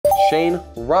Shayne,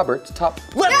 Robert, top.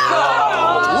 Let's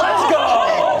go! Let's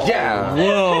go! Yeah.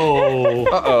 Whoa.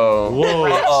 Uh-oh.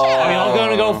 Whoa. Are we all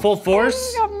gonna go full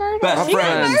force? Best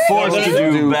friends forced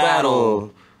to do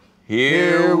battle.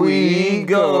 Here we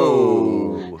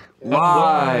go.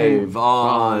 Live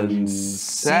on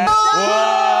set.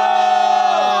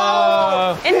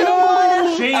 Into the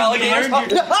water. Shayne, No, Shayne,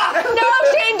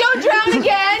 don't drown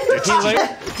again. I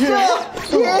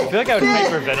feel like I would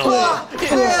hyperventilate. Whoa.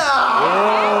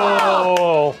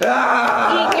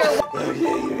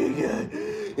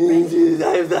 Eat your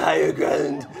I have the higher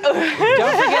ground. Don't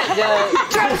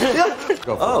forget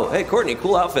Oh, hey, Courtney,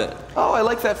 cool outfit. Oh, I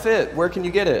like that fit. Where can you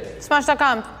get it?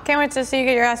 Smosh.com. Can't wait to see you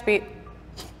get your ass beat.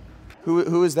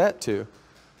 Who is that to?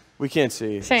 We can't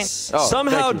see. Shayne. Oh,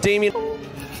 Somehow, thank you. Damien.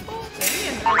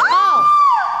 Oh!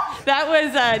 That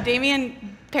was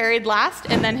Damien parried last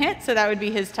and then hit, so that would be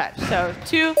his touch. So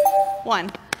 2, 1.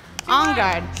 On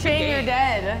guard. Shayne, you're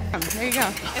dead. There you go.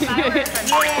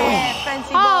 Yeah,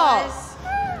 fancy boys.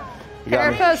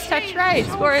 Pair post, touch right.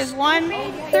 Score is 1,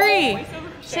 3.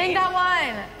 Shayne got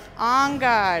one. On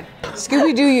guard.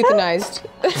 Scooby-Doo euthanized.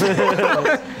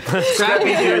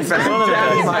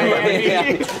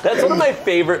 That's one of my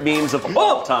favorite memes of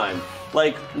all time.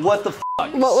 Like, what the fuck?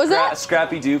 What was that?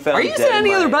 Scrappy-Doo found Are you dead saying in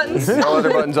any other Miami. buttons? No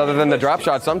other buttons other than the drop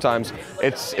shot sometimes.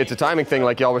 It's a timing thing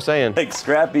like y'all were saying. Like,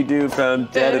 Scrappy-Doo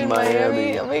found dead in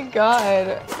Miami. Oh my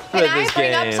god. Can I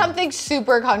bring up something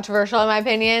super controversial in my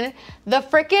opinion? The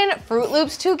frickin' Fruit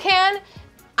Loops toucan.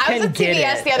 I was at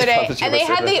CVS the other day, and they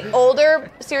had the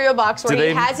older cereal box where he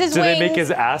has his wings. Do they make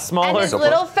his ass smaller? And his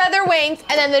little feather wings,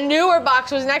 and then the newer box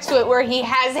was next to it where he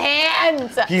has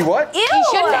hands. He what? Ew. He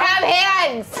shouldn't have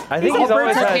hands. I think he's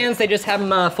always had hands, they just have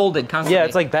them folded constantly. Yeah,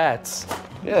 it's like bats.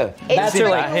 Yeah. It's are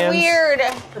like like hands. weird.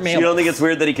 You don't think it's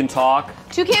weird that he can talk?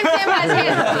 Toucan Sam has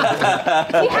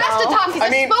hands. He has to talk. He's a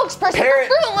spokesperson for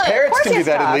Fruit Loops. Parrots can do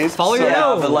that at least. Follow your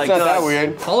nose. But like, It's not that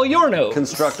weird. Follow your nose.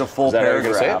 Construct a full Is that how you're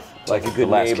gonna say paragraph. Like a good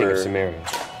neighbor.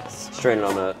 Stranded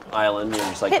on an island, you know,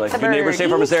 just like the good neighbor, stay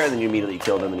from birdies. us there, and then you immediately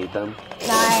kill them and eat them.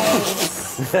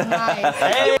 Nice.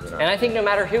 Nice. And I think no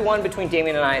matter who won between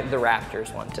Damien and I, the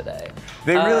Raptors won today.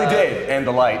 They really did, and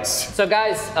the lights. So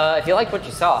guys, if you liked what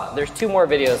you saw, there's 2 more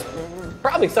videos,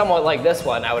 probably somewhat like this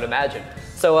one, I would imagine.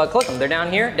 So click them, they're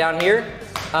down here,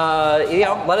 you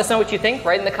know, let us know what you think.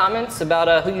 Write in the comments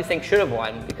about who you think should have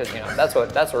won, because you know that's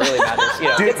what really matters. You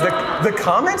know, Dude, the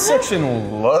comment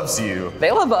section loves you.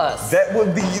 they love us. That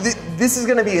would be. This is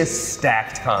gonna be a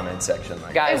stacked comment section.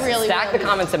 Like, Guys, It really stack will. the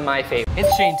comments in my favor.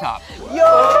 It's Shayne top.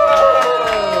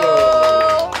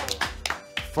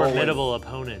 Formidable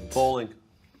opponent. Bowling.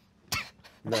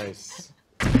 Nice.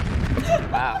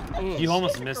 Wow. You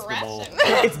almost missed the bowl.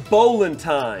 It's bowling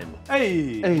time.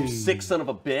 Hey. You sick son of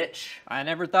a bitch. I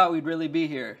never thought we'd really be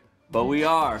here. But we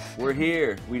are. We're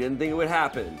here. We didn't think it would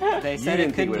happen. They You said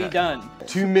didn't it think couldn't be done.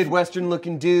 2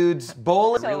 Midwestern-looking dudes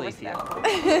bowling. Really feel.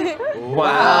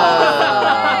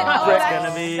 Wow. It's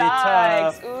gonna be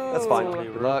tough. That's fine.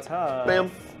 Good luck. Bam.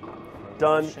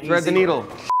 Done. Thread the needle.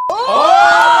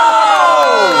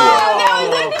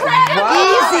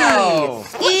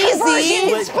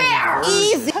 Easy. Spare.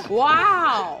 Easy.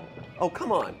 Wow. Oh,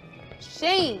 come on.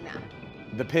 Shayne.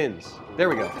 The pins. There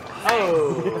we go.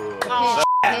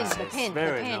 The pin.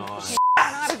 Very nice.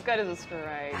 Not as good as a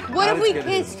strike. What if we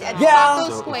kissed at Taco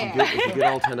Square? If you get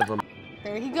all 10 of them.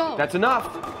 There you go. That's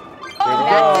enough.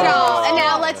 That's it all. And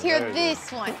now let's hear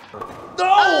this one.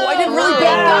 Oh, I did really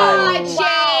bad. God,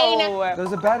 Shayne. That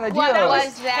was a bad idea. What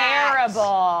was that?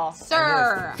 Terrible.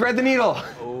 Sir. Thread the needle.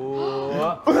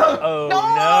 Oh no.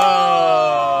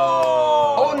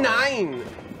 Oh, 9.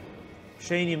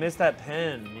 Shayne, you missed that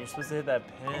pin. You're supposed to hit that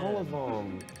pin. All of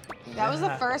them. That was the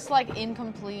first like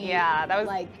incomplete. Yeah, that was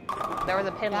like there was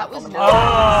a pin that left was on Oh the no.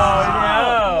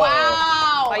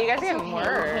 wow. Oh, you guys are getting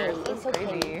worse. It's That's okay.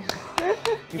 crazy.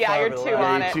 Yeah, you're 2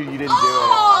 on it. You didn't do it. Oh,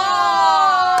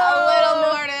 a little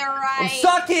more to the right. I'm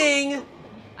sucking.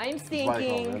 I'm That's why I call them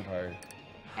stinking. Empire.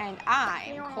 And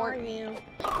I'm Courtney.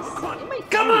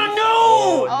 Come on,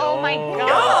 no! Oh my god.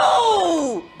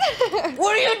 No!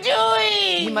 What are you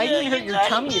doing? You might even hurt your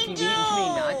tummy if you've eaten too many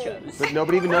nachos. But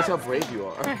nobody even knows how brave you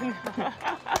are.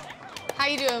 How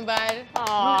you doing, bud?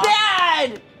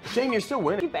 Dad! Shayne, you're still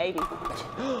winning. Baby.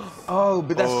 Oh,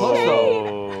 but that's close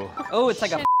though. Oh, it's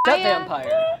like a f***ed up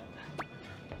vampire.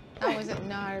 That wasn't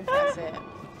not. That's it.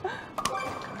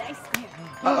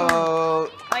 Uh-oh.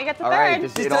 Oh, you got the All right,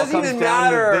 third. it all comes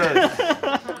down to this.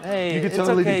 Hey, You could it's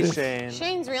totally okay, do this. Shayne.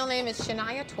 Shayne's real name is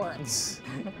Shania Torrance.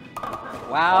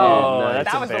 Wow. Oh,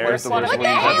 that's That was the worst embarrassing. one. What the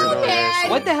hell, Dad?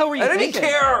 What the hell were you I didn't thinking?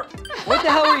 care. What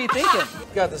the hell were you thinking?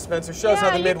 God, the Spencer shows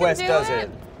how the you can Midwest do does it. it.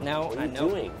 No, What are I you know.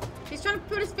 doing? She's He's trying to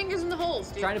put his fingers in the holes,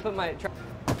 dude. Trying to put my. Come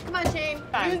on, Shayne.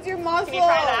 Use your muscles. Can you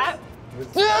try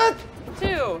that?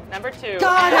 2. Number 2.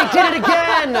 God, I did it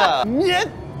again! Okay.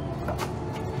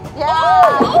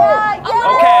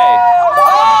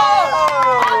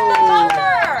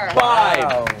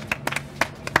 Wow.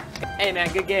 Hey man,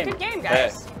 good game. Good game,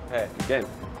 guys. Hey, good game.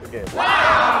 Good game.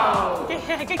 Wow.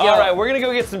 Good game. All right, we're gonna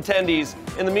go get some tendies.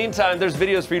 In the meantime, there's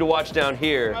videos for you to watch down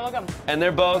here. Oh, look 'em. And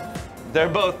they're both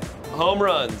home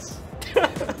runs.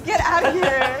 Get out of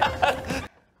here.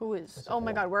 Who is? Oh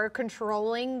my God, we're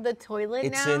controlling the toilet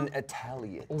It's now. in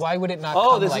Italian. Why would it not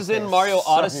Oh, come this like is in Mario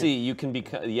Odyssey. You can be,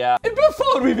 yeah. And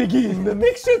before we begin,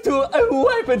 make sure to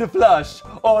wipe and flush,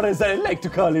 or as I like to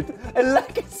call it,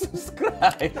 like and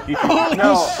subscribe.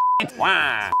 No.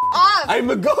 Off. I'm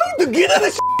going to get on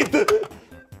the shit.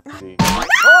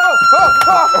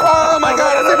 Oh my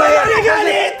God! It's in my head.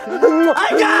 I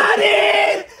got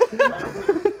it!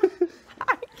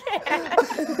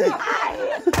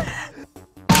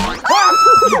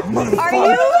 Are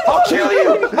you? I'll kill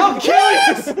you! I'll kill you!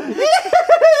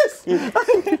 Yes!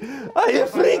 I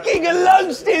freaking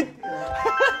launched it!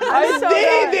 I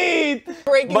did it!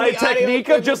 Breaking My the audio. technique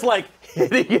of just like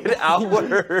hitting it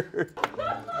outward.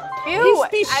 Ew.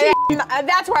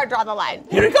 That's where I draw the line.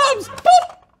 Here it comes!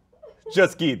 Poof!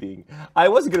 Just kidding. I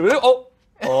wasn't gonna. Oh!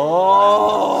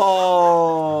 Oh!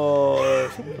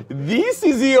 This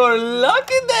is your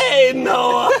lucky day,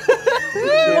 Noah!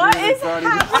 What is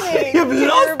happening? You've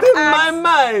lost my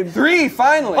mind! 3,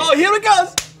 finally. Oh, here it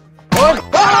goes!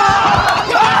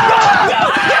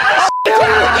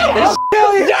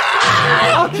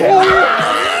 I'll kill you.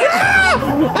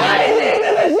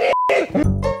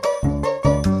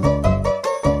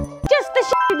 Just the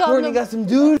shit Courtney got some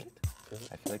dude.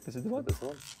 I feel like this is the one.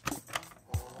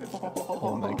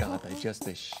 Oh my God! I just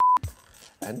the shit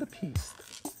and the piece.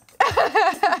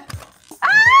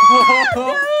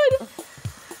 dude.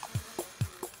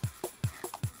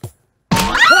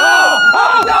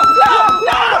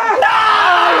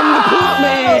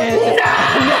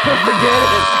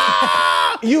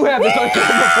 You have this on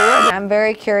camera forever. I'm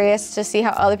very curious to see how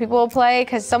other people will play,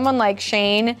 because someone like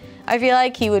Shayne, I feel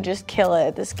like he would just kill it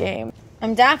at this game.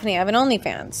 I'm Daphne, I have an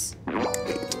OnlyFans.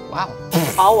 Wow.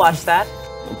 I'll watch that.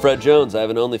 I'm Fred Jones. I have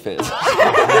an OnlyFans.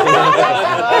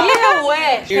 You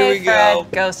wish. Here we go.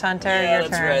 Ghost Hunter, Yeah, your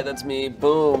that's turn. right. That's me.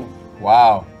 Boom.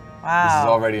 Wow. This is Wow.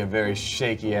 already a very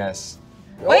shaky ass.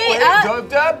 Wait, All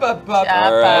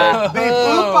right.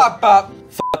 All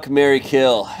Fuck, marry,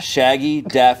 kill. Shaggy,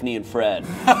 Daphne, and Fred.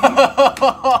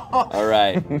 All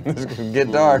right. This is gonna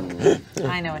get dark.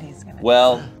 I know what he's gonna do.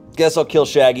 Well, guess I'll kill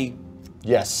Shaggy.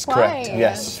 Yes, Why? correct.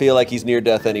 Yes. Feel like he's near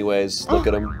death anyways. Look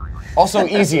at him. Also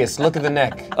easiest. Look at the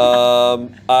neck.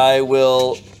 I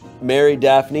will marry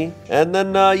Daphne, and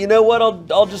then you know what?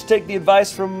 I'll just take the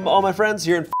advice from all my friends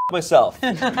here and f myself.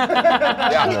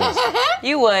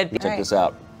 You would. Check this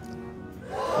out.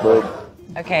 Boom.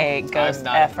 Okay, ghost I'm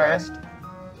not effer. impressed.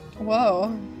 Whoa.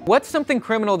 What's something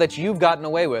criminal that you've gotten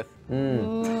away with?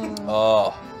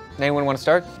 Oh Anyone want to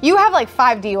start? You have like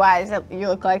 5 DUIs that you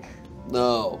look like.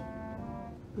 no.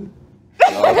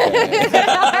 Okay.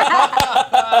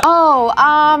 Oh,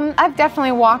 I've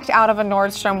definitely walked out of a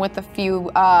Nordstrom with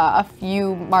a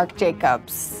few Marc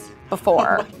Jacobs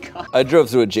before. I drove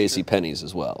through a JCPenney's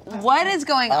as well. What is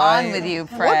going on with you,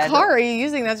 What Fred? car are you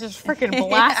using that's just freaking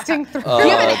blasting through? Do you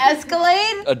have an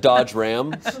Escalade? A Dodge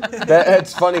Ram.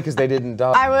 That's funny because they didn't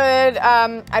die. I would,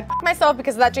 I'd f myself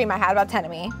because of that dream I had about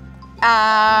Tenemy.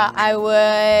 I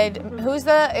would,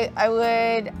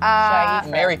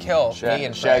 Shaggy. Mary kill. Me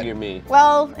and Fred. Shaggy or me.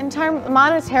 well, in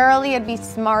monetarily, it'd be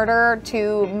smarter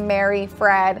to marry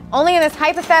Fred. Only in this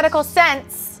hypothetical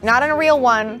sense, not in a real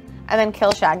one, and then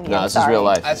kill Shaggy. No, this is real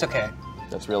life. That's okay.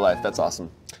 That's real life. That's awesome.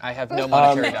 I have no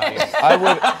monetary value. I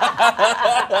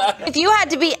would. If you had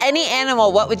to be any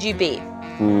animal, what would you be?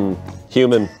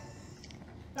 Human.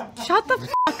 Shut the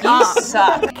f You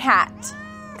suck. cat.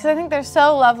 Because I think they're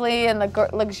so lovely and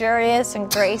luxurious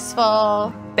and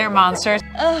graceful. They're monsters.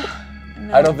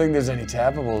 I don't think there's any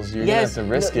tappables. You're gonna have to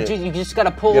risk it. You just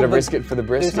gotta pull. You gotta risk it for the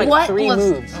There's brisket. like 3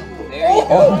 moves.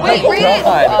 Oh my Wait, read it.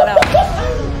 God.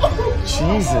 Oh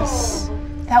Jesus. no.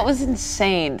 That was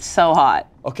insane. So hot.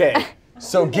 Okay,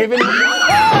 so given.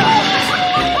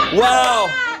 Wow.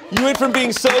 You went from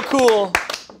being so cool.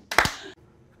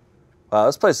 Wow,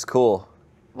 this place is cool.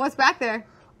 What's back there?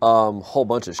 Whole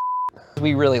bunch of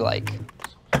We really like.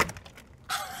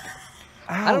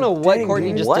 I don't know what dang, Courtney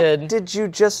dude. just What did. did you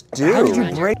just do? How did you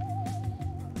break?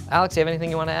 Alex, do you have anything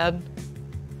you want to add?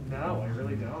 No, I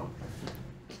really don't.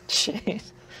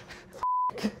 Jeez.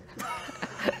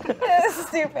 This is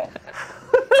stupid.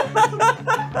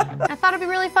 I thought it'd be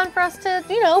really fun for us to,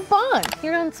 you know, bond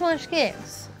here on Smosh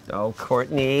Gives. Oh,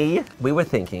 Courtney, we were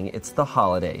thinking it's the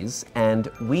holidays, and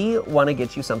we want to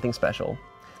get you something special.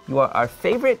 You are our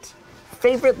favorite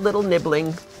little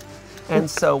nibbling, and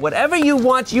so whatever you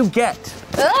want, you get.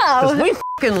 Because we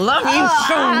fucking love you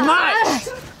so much.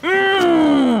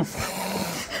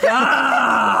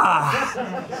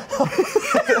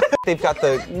 They've got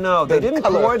the they didn't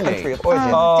coordinate.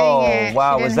 Oh, dang it.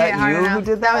 Wow, She was didn't hit that hard you enough. who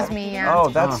did that? That was me, yeah. Oh,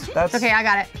 that's Okay, I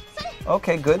got it.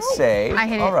 okay. Good save. I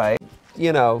hit it. All right.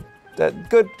 You know, good.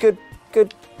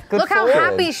 Look how forward.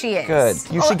 happy she is.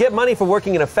 Good. You should get money for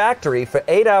working in a factory for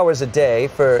 8 hours a day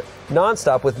for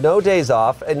nonstop with no days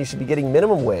off, and you should be getting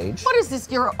minimum wage. What is this?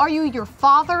 Are you your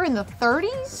father in the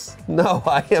 30s? No,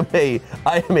 I am a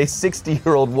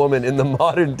 60-year-old woman in the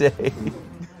modern day.